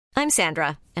I'm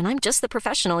Sandra, and I'm just the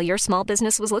professional your small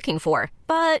business was looking for.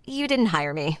 But you didn't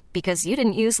hire me because you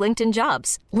didn't use LinkedIn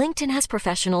Jobs. LinkedIn has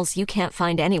professionals you can't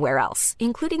find anywhere else,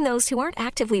 including those who aren't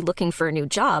actively looking for a new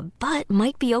job, but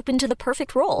might be open to the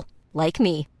perfect role, like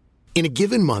me. In a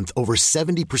given month, over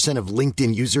 70% of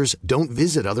LinkedIn users don't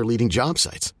visit other leading job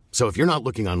sites. So if you're not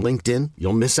looking on LinkedIn,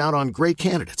 you'll miss out on great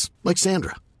candidates like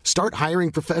Sandra. Start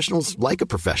hiring professionals like a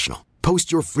professional.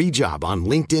 Post your free job on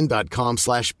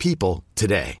linkedin.com/people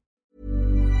today.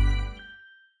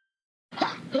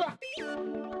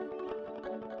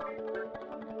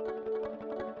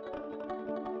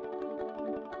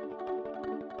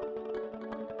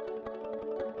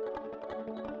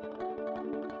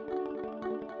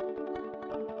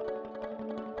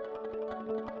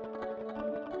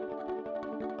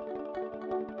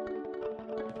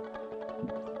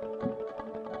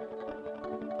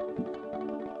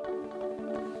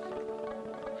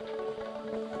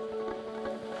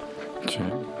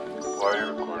 Check. Why are you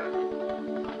recording?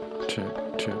 Check.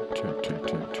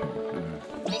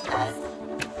 Because.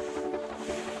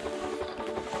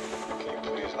 Can you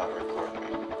please not record me?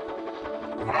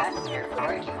 I will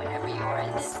record you whenever you are in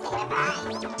this state of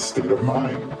mind. State of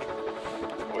mind.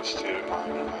 What state of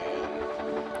mind am I in?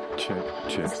 Check.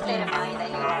 The state of mind that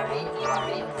you are in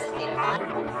the state of mind.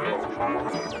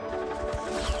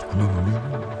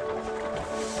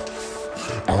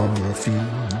 I feel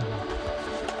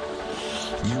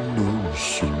you know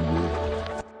so well.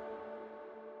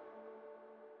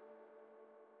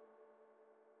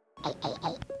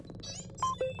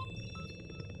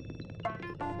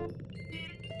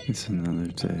 It's another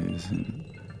day, isn't it?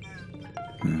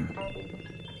 Yeah.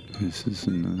 This is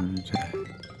another day.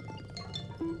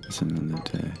 It's another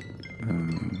day.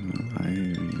 I hear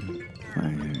you.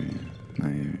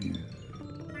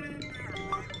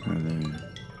 Are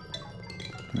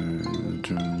the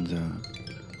drones out?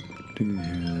 Do you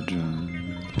hear the drones?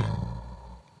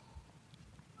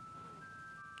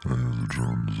 I hear the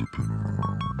drums zipping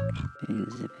around.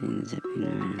 Zipping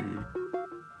around.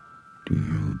 Do you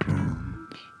hear the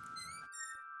drums?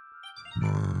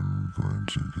 I'm going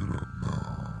to get up now.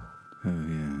 Oh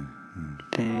yeah.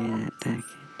 Bury that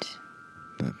package.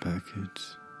 That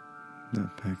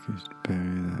package,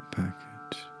 bury that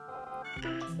package.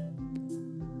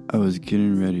 I was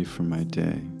getting ready for my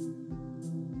day,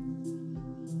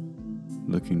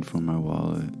 looking for my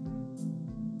wallet,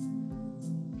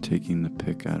 taking the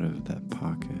pick out of that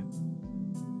pocket,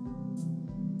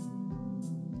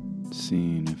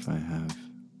 seeing if I have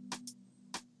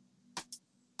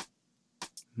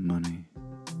money.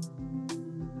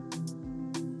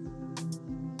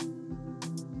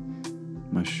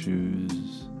 My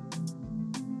shoes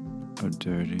are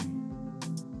dirty.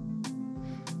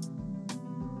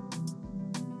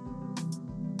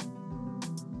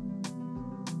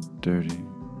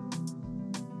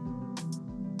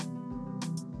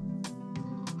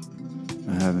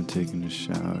 I haven't taken a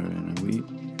shower in a week.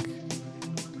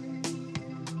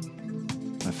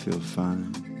 I feel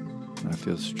fine. I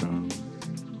feel strong.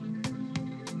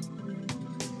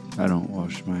 I don't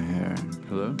wash my hair.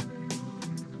 Hello?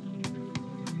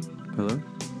 Hello?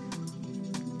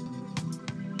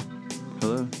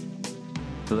 Hello?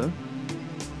 Hello?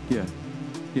 Yeah.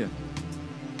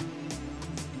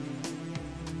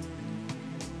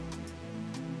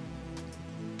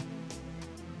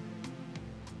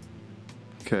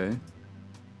 Okay.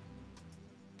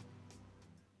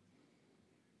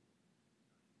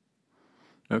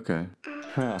 Okay.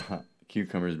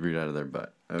 Cucumbers breathe out of their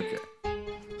butt. Okay.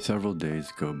 Several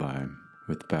days go by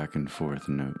with back and forth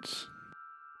notes.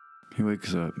 He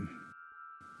wakes up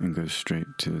and goes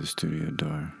straight to the studio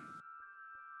door,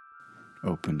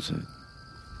 opens it,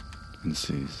 and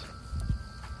sees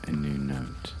a new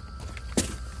note.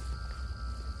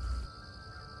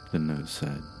 The note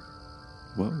said,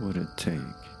 "What would it take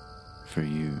for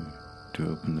you to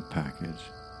open the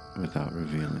package without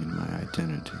revealing my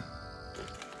identity?"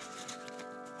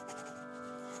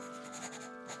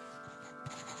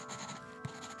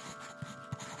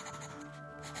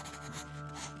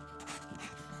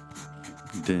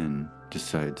 Then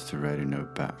decides to write a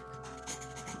note back.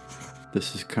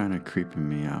 "This is kind of creeping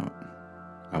me out.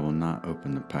 I will not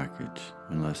open the package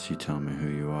unless you tell me who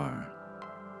you are."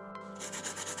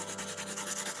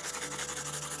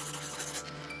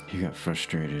 He got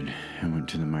frustrated and went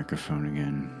to the microphone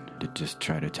again to just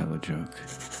try to tell a joke.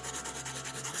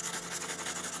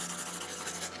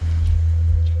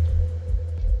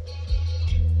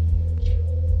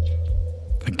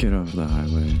 I get off the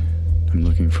highway. I'm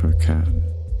looking for a cab.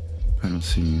 I don't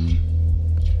see any.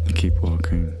 I keep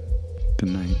walking. The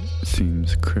night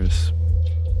seems crisp.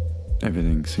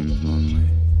 Everything seems lonely.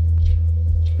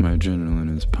 My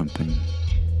adrenaline is pumping.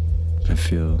 I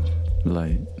feel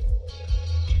light,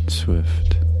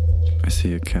 swift. I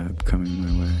see a cab coming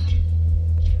my way.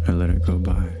 I let it go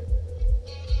by.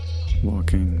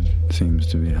 Walking seems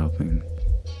to be helping.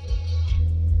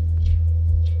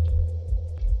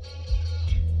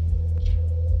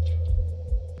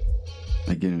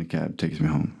 I get in a cab, takes me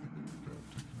home.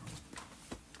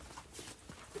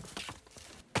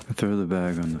 I throw the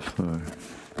bag on the floor.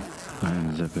 I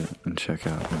unzip it and check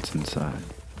out what's inside.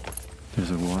 There's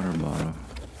a water bottle,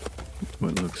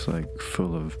 what looks like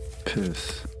full of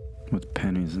piss, with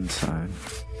pennies inside.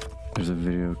 There's a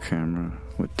video camera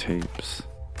with tapes,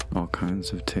 all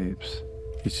kinds of tapes.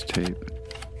 Each tape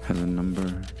has a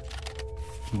number.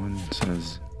 One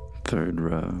says 3rd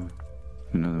row,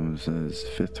 another one says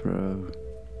 5th row.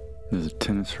 There's a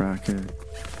tennis racket,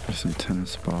 there's some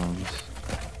tennis balls,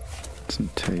 some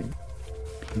tape,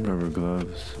 rubber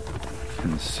gloves,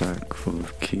 and a sack full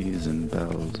of keys and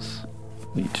bells.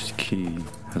 Each key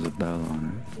has a bell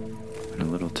on it, and a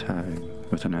little tag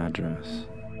with an address.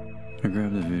 I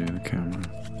grab the video camera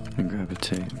and grab a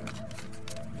tape.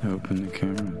 I open the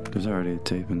camera, there's already a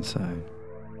tape inside.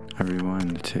 I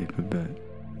rewind the tape a bit,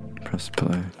 press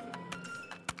play.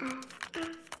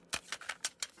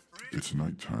 It's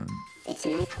nighttime. It's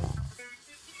night.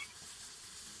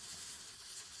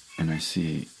 And I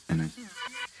see, on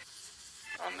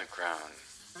the ground,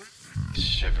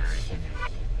 shivering.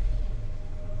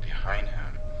 Behind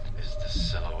him is the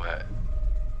silhouette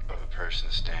of a person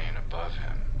standing above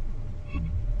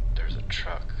him. There's a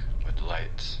truck with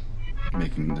lights,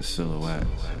 making the silhouette,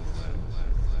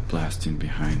 blasting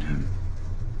behind him.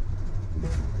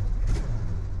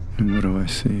 And what do I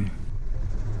see?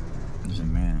 There's a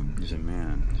man.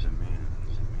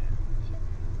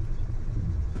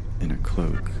 In a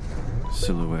cloak,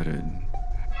 silhouetted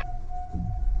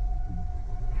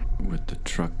with the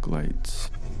truck lights.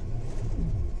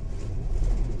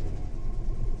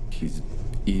 He's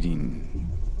eating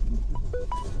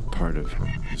part of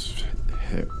his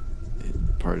hair,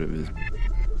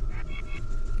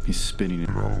 he's spitting it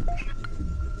out.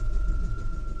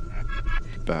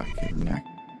 Back and neck.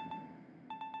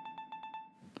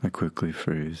 I quickly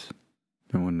freeze.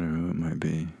 I wonder who it might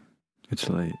be. It's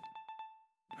late.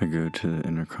 I go to the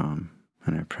intercom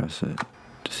and I press it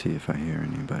to see if I hear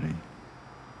anybody.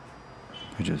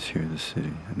 I just hear the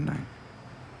city at night.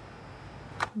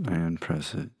 I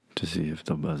unpress it to see if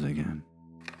they'll buzz again.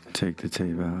 I take the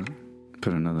tape out,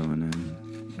 put another one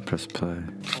in, press play.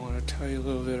 I want to tell you a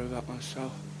little bit about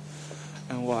myself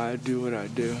and why I do what I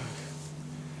do.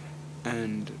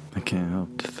 And I can't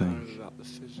help to think about the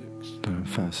physics. that I'm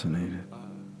fascinated.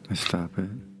 I stop it.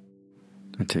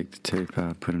 I take the tape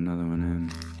out, put another one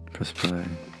in, press play.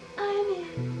 I'm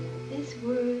in this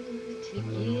world to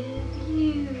give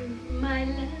you my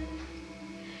love,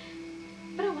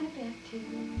 but I want it back too.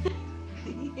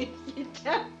 If you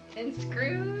don't, then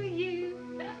screw you.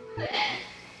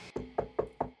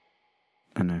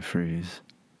 And I freeze.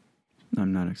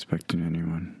 I'm not expecting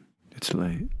anyone. It's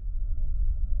late.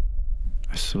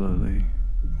 I slowly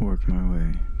work my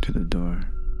way to the door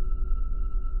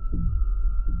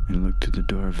and look to the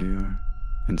door viewer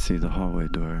and see the hallway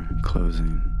door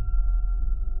closing.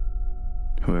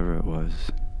 Whoever it was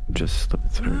just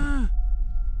slipped through.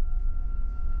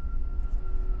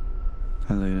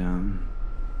 I lay down.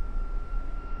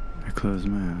 I close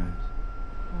my eyes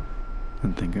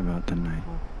and think about the night.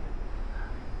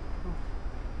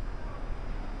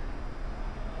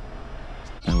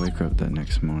 I wake up that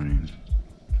next morning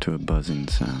to a buzzing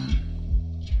sound.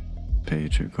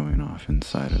 Pager going off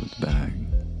inside of the bag.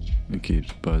 It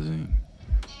keeps buzzing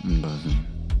and buzzing.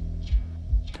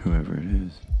 Whoever it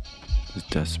is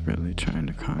desperately trying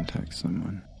to contact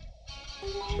someone.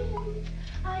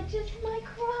 I just might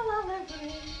crawl all over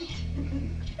it.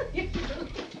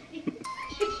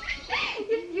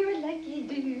 If you're a lucky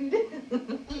dude.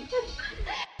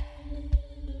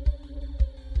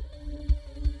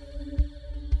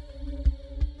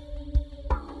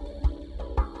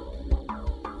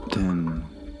 Dan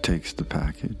takes the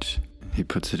package. He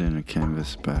puts it in a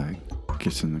canvas bag,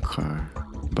 gets in the car.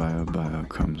 Bio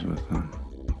comes with him,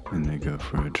 and they go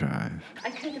for a drive. I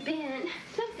could have been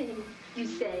something, you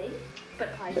say, but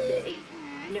I say,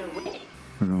 no way.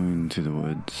 We're going to the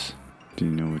woods. Do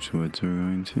you know which woods we're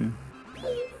going to?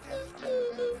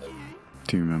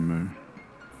 Do you remember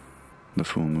the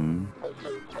full moon?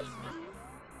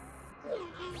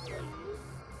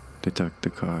 They tucked the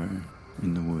car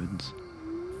in the woods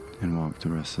and walk the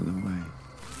rest of the way.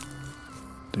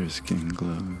 Their skin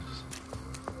glows,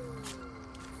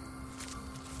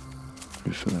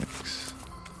 reflects.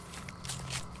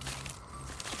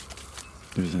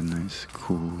 There's a nice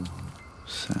cool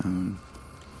sound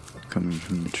coming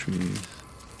from the trees.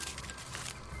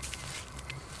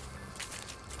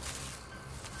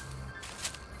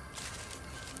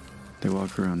 They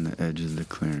walk around the edge of the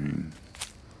clearing,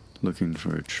 looking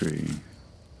for a tree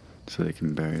so they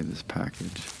can bury this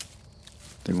package.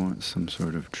 They want some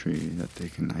sort of tree that they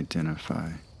can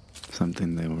identify,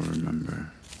 something they will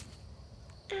remember.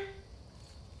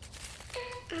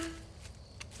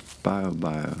 Bio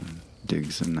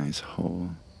digs a nice hole.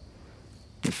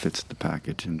 It fits the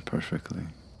package in perfectly,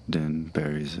 then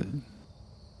buries it.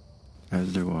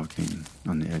 As they're walking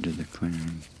on the edge of the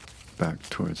clearing, back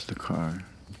towards the car,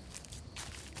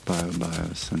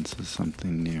 Bio senses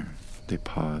something near. They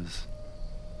pause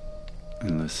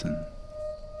and listen.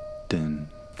 Then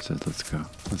says, let's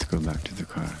go back to the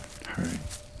car, hurry.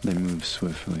 They move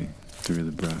swiftly through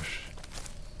the brush,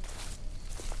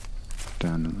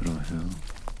 down a little hill,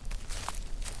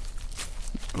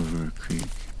 over a creek,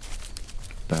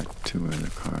 back to where the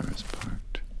car is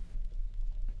parked.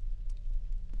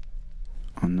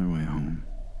 On their way home,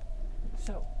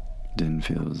 Din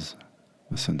feels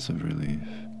a sense of relief.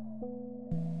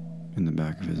 In the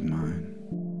back of his mind,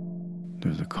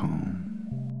 there's a calm.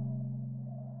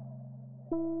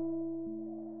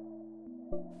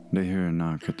 They hear a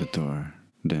knock at the door.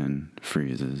 Din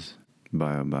freezes.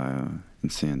 Bio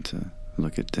and Santa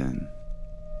look at Din.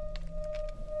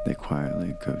 They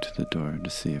quietly go to the door to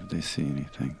see if they see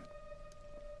anything.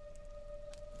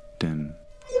 Din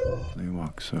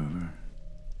walks over.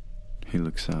 He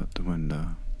looks out the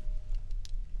window,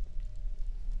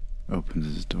 opens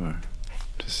his door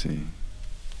to see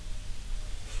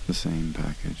the same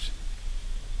package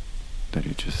that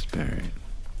he just buried.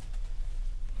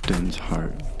 Din's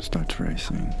heart starts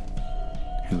racing.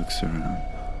 He looks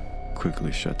around,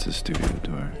 quickly shuts his studio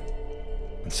door,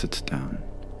 and sits down,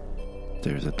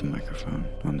 stares at the microphone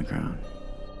on the ground.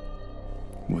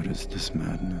 What is this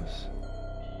madness?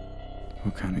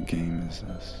 What kind of game is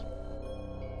this?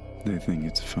 They think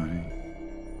it's funny.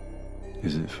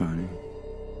 Is it funny?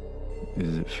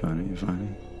 Is it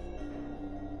funny?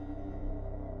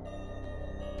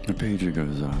 The pager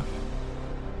goes off.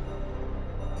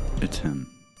 It's him.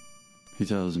 He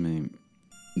tells me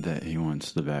that he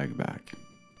wants the bag back.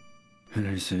 And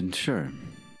I said, sure.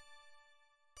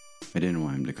 I didn't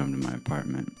want him to come to my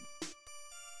apartment.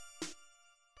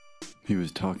 He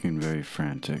was talking very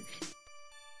frantic.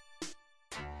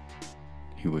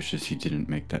 He wishes he didn't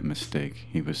make that mistake.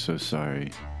 He was so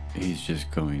sorry. He's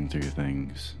just going through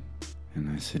things.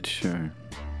 And I said, sure.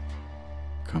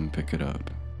 Come pick it up.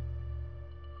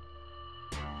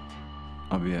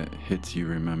 I'll be at Hits You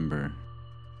Remember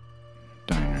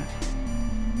Diner.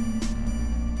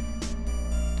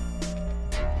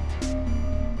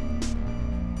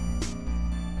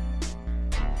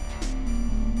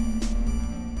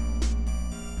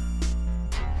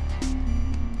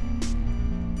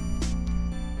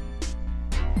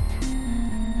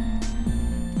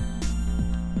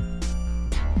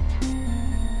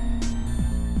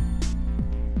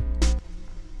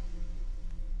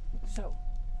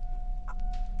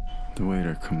 The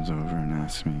waiter comes over and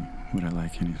asks me, would I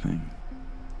like anything?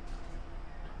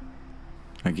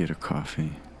 I get a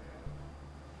coffee.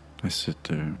 I sit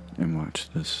there and watch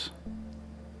this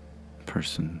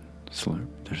person slurp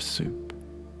their soup.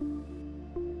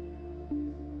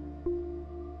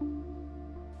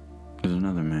 There's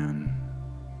another man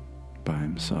by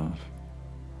himself,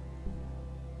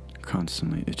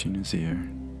 constantly itching his ear.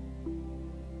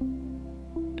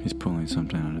 He's pulling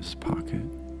something out of his pocket.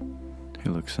 He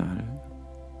looks at it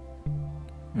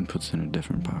and puts it in a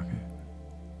different pocket.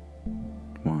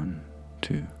 1,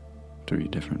 2, 3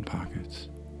 different pockets.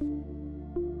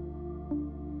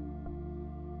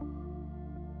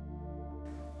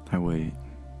 I wait,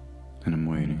 and I'm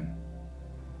waiting.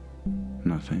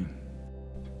 Nothing.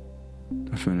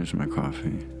 I finish my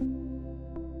coffee.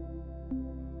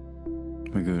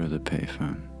 We go to the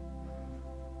payphone.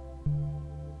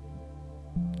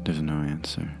 There's no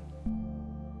answer.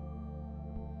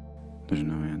 There's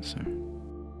no answer.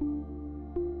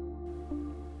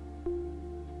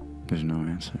 There's no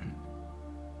answer.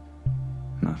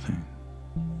 Nothing.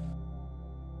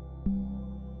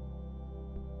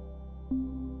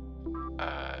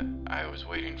 I was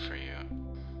waiting for you,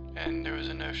 and there was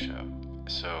a no-show.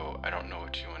 So I don't know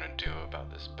what you want to do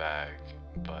about this bag,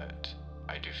 but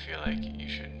I do feel like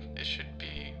it should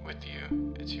be with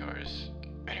you. It's yours.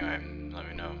 Anyway, let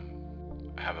me know.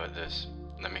 How about this?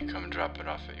 Let me come drop it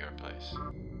off at your place.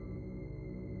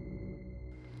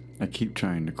 I keep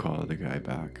trying to call the guy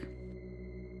back.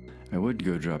 I would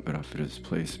go drop it off at his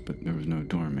place, but there was no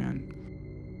doorman.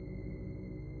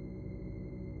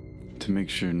 To make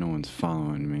sure no one's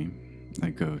following me,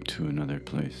 I go to another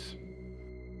place.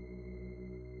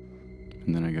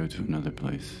 And then I go to another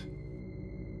place.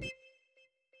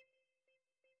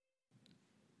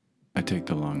 I take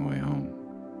the long way home.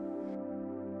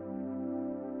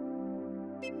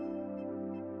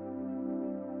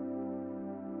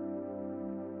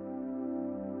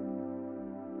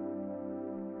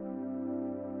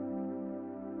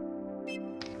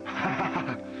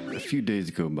 A few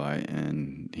days go by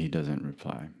and he doesn't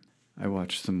reply. I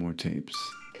watch some more tapes.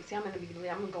 See, I'm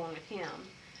going with him.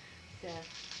 So,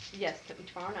 yes,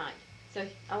 tomorrow night. So,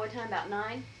 what time, about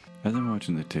 9? As I'm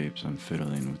watching the tapes, I'm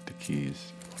fiddling with the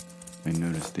keys. I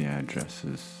notice the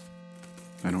addresses.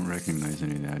 I don't recognize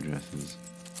any of the addresses.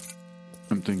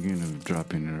 I'm thinking of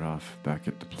dropping it off back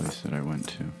at the place that I went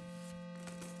to.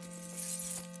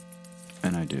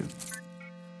 And I do.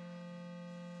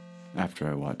 After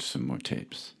I watch some more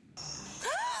tapes.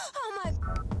 Oh my...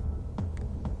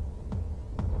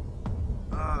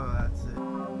 Oh, that's it.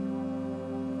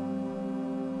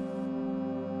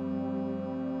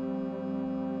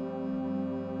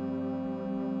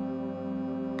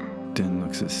 Den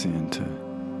looks at Santa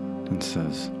and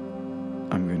says,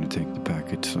 I'm going to take the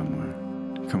package somewhere.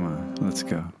 Come on, let's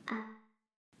go.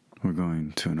 We're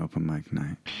going to an open mic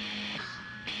night.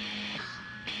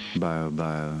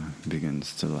 Bio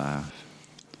begins to laugh.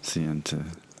 Santa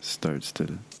starts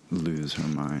to lose her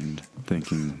mind,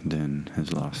 thinking Den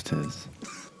has lost his.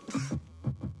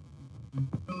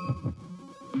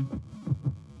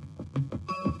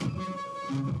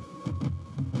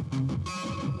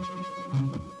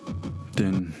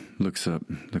 Den looks up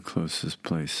the closest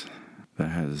place that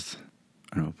has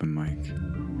an open mic.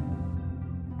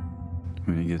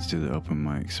 When he gets to the open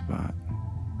mic spot,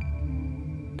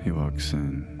 he walks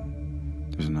in.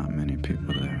 There's not many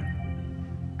people there.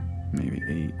 Maybe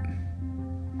 8.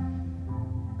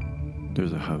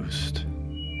 There's a host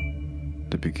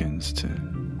that begins to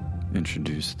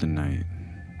introduce the night,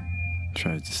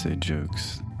 tries to say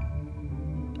jokes,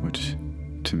 which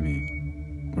to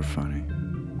me were funny.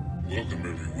 Welcome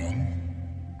everyone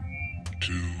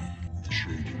to the show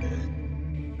tonight.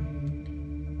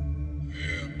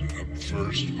 And up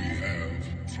first we have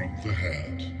From the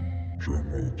Hat.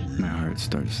 Drum roll, please. My heart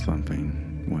starts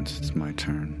thumping once it's my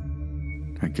turn.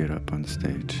 I get up on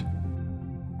stage.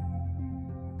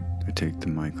 I take the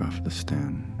mic off the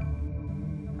stand.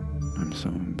 I'm so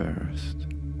embarrassed.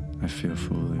 I feel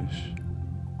foolish.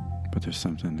 But there's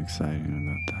something exciting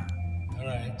about that. All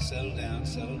right, settle down,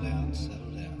 settle down, settle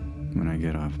down. When I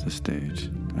get off the stage,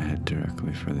 I head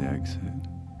directly for the exit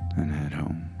and head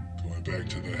home. Going back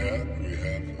to the Hat, we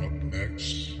have up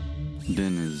next.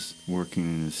 Den is working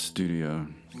in his studio,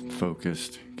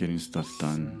 focused, getting stuff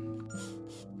done.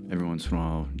 Every once in a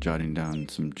while, jotting down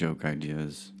some joke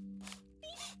ideas.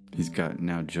 He's got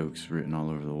now jokes written all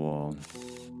over the wall,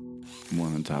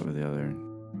 one on top of the other.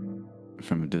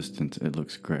 From a distance, it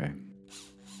looks gray.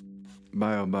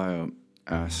 Bio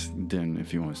asks Den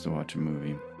if he wants to watch a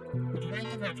movie. Would you like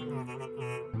to watch a movie with me?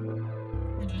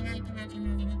 Would you like to watch a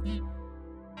movie with me?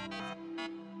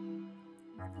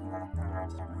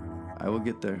 I will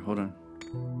get there. Hold on.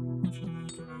 Would you like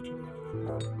to watch a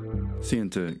movie with me?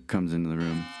 Santa comes into the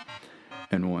room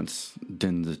and wants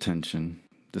Den's attention.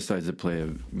 Decides to play a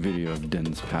video of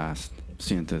Den's past.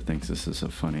 Santa thinks this is a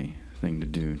funny thing to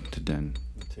do to Den.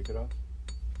 Take it off.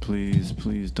 Please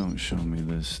don't show me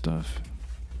this stuff.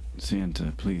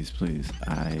 Santa, please.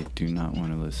 I do not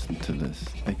want to listen to this.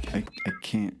 I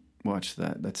can't watch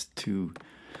that. That's too...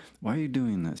 Why are you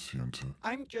doing this? Santa.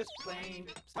 I'm just playing.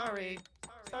 Sorry.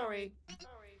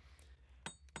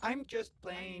 I'm just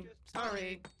playing.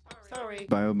 Sorry.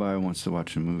 Bio wants to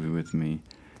watch a movie with me.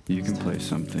 You can play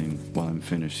something while I'm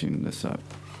finishing this up.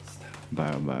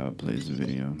 Bio plays the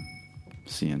video.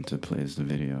 Santa plays the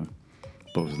video.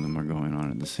 Both of them are going on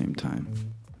at the same time.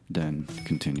 Den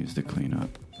continues to clean up,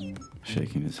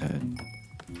 shaking his head.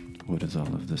 What does all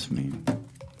of this mean?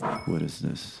 What is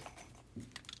this?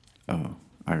 Oh,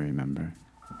 I remember.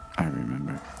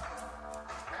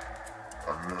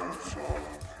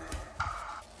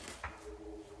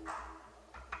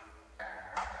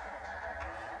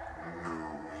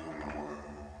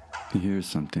 He hears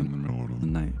something in the middle of the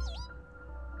night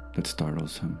that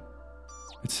startles him.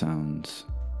 It sounds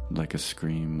like a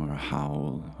scream or a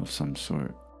howl of some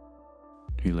sort.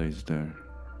 He lays there.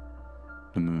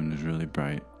 The moon is really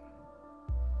bright.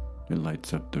 It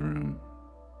lights up the room.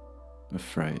 A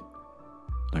fright,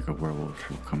 like a werewolf,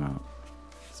 will come out.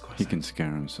 He can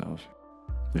scare himself.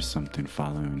 There's something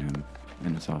following him,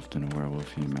 and it's often a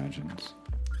werewolf he imagines.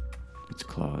 Its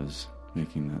claws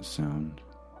making that sound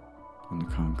on the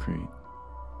concrete.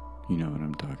 You know what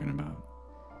I'm talking about.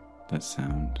 That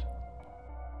sound.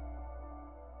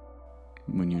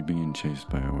 When you're being chased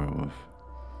by a werewolf,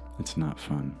 it's not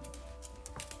fun.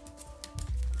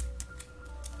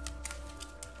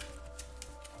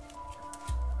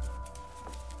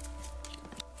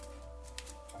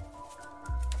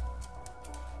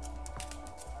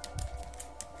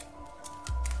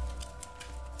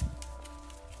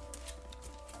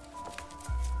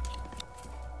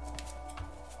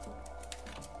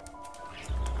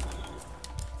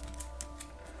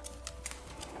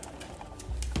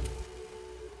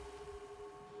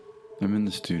 I'm in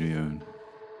the studio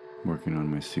working on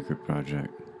my secret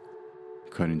project,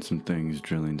 cutting some things,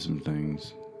 drilling some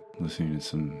things, listening to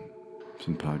some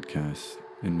podcasts,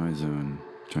 in my zone,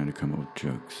 trying to come up with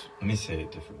jokes. Let me say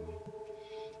it differently.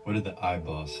 What did the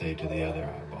eyeball say to the other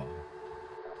eyeball?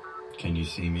 Can you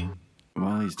see me?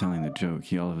 While he's telling the joke,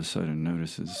 he all of a sudden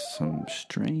notices some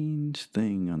strange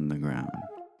thing on the ground.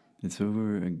 It's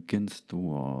over against the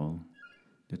wall.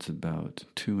 It's about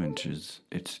 2 inches.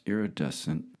 It's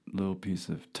iridescent. Little piece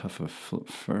of tough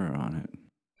fur on it.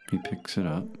 He picks it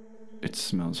up. It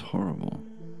smells horrible.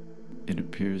 It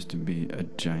appears to be a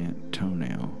giant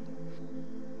toenail.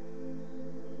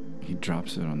 He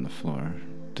drops it on the floor,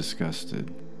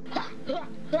 disgusted.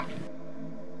 The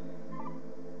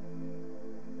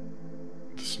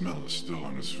smell is still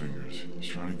on his fingers. He's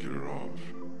trying to get it off.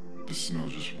 The smell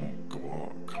just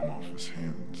won't come off his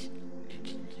hands.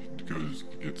 He goes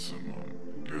and gets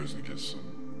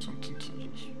something to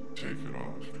just take it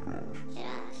off.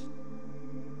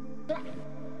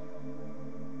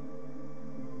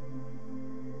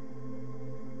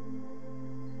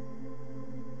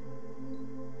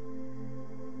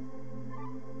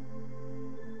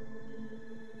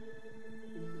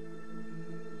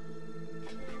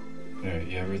 Alright,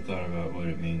 you ever thought about what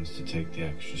it means to take the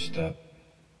extra step?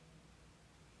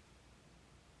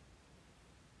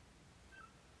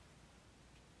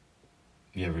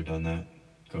 You ever done that?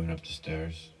 Going up the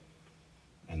stairs,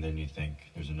 and then you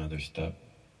think there's another step,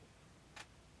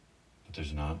 but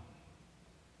there's not?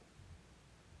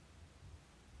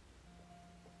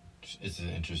 It's an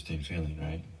interesting feeling,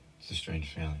 right? It's a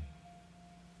strange feeling.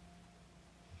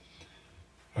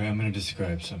 Alright, I'm going to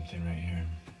describe something right here.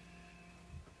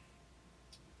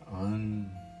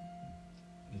 On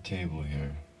the table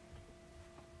here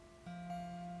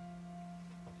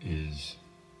is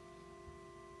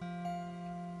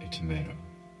a tomato.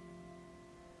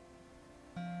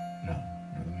 No,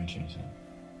 let me change that.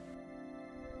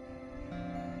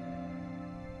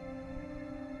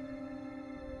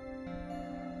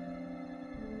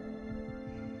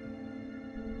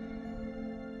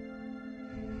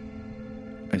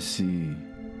 I see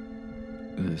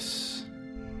this.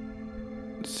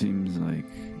 It seems like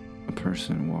a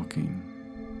person walking.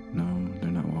 No,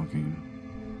 they're not walking.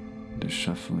 They're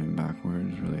shuffling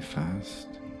backwards really fast.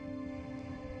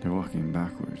 They're walking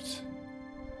backwards.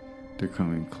 They're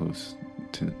coming close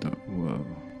to the door.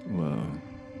 Whoa.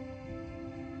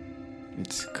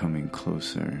 It's coming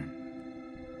closer.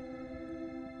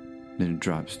 Then it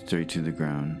drops straight to the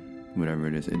ground. Whatever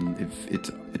it is.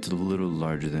 It's a little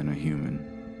larger than a human.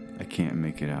 I can't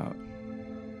make it out.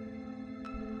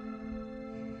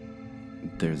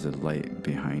 There's a light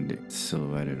behind it,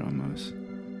 silhouetted almost.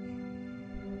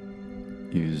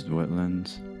 Used what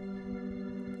lens?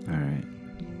 Alright.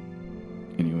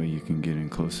 Any way you can get in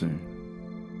closer?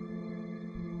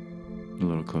 A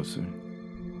little closer.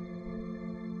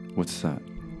 What's that?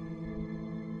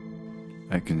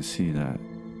 I can see that,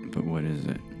 but what is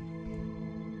it?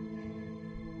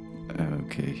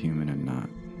 Okay, human and not.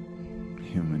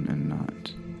 Human and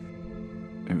not.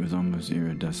 It was almost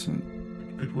iridescent.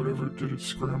 Whatever did it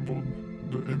scrambled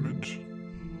the image.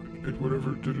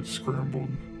 Whatever did it scrambled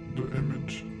the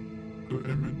image. The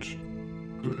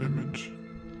image.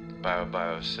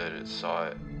 Bio said it saw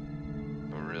it.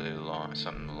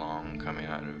 Something long coming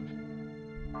out of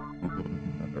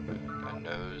a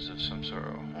nose of some sort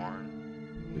of horn.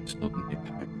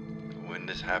 When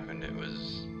this happened, it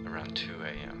was around 2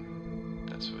 a.m.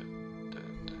 That's what the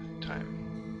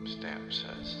time stamp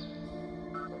says.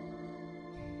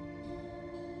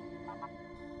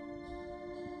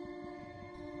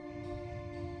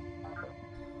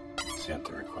 So you have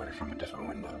to record it from a different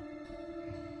window.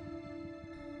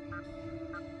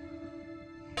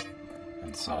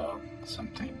 And saw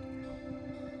something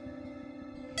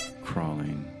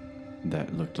crawling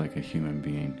that looked like a human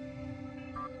being.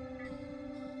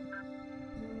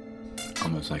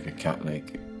 Almost like a cat,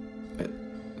 like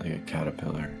a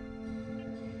caterpillar.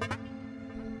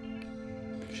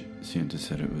 Sienta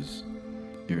said it was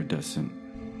iridescent,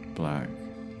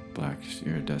 blackish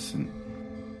iridescent.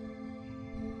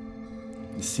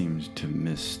 seemed to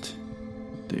mist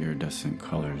the iridescent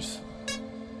colors.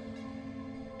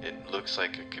 It looks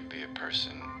like it could be a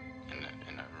person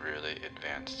in a really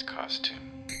advanced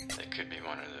costume. It could be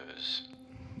one of those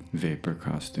vapor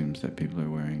costumes that people are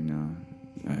wearing now.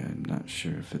 I'm not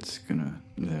sure if it's gonna...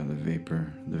 Yeah, the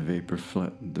vapor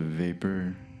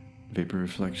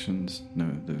reflections. No,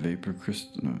 the vapor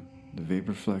crystal. No, the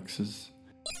vapor flexes.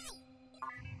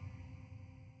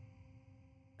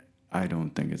 I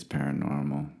don't think it's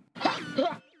paranormal.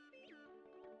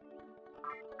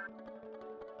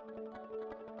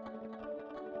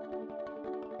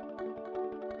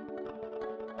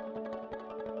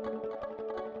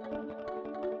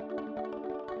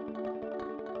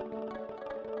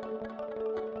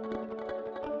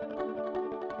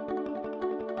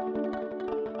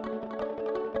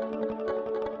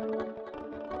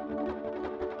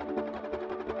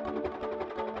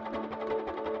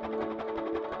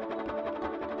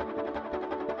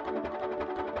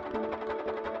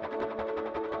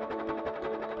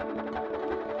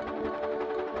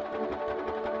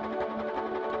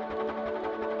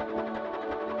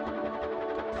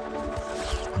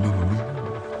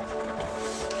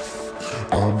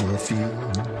 I'm a feeling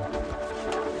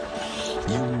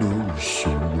you know so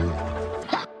well.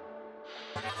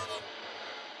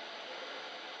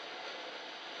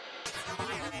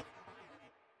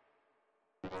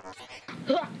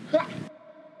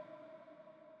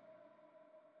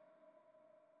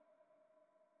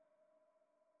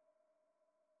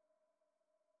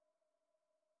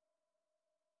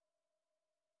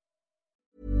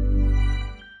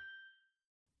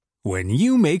 When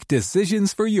you make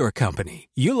decisions for your company,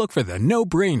 you look for the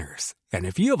no-brainers. And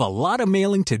if you have a lot of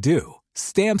mailing to do,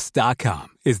 Stamps.com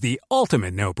is the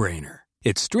ultimate no-brainer.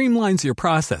 It streamlines your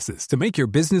processes to make your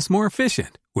business more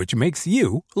efficient, which makes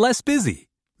you less busy.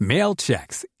 Mail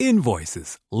checks,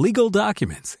 invoices, legal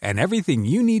documents, and everything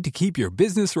you need to keep your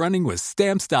business running with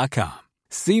Stamps.com.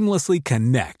 Seamlessly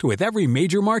connect with every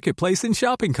major marketplace and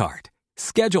shopping cart.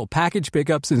 Schedule package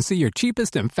pickups and see your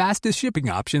cheapest and fastest shipping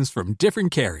options from different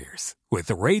carriers,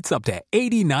 with rates up to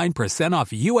 89% off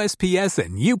USPS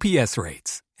and UPS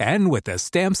rates. And with the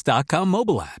Stamps.com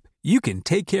mobile app, you can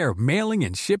take care of mailing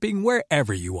and shipping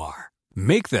wherever you are.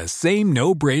 Make the same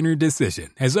no-brainer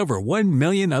decision as over 1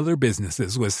 million other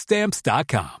businesses with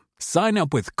Stamps.com. Sign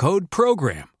up with code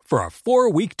PROGRAM for a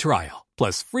 4-week trial,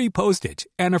 plus free postage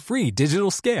and a free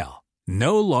digital scale.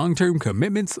 No long-term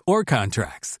commitments or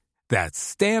contracts. That's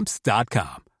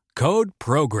Stamps.com. Code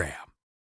PROGRAM.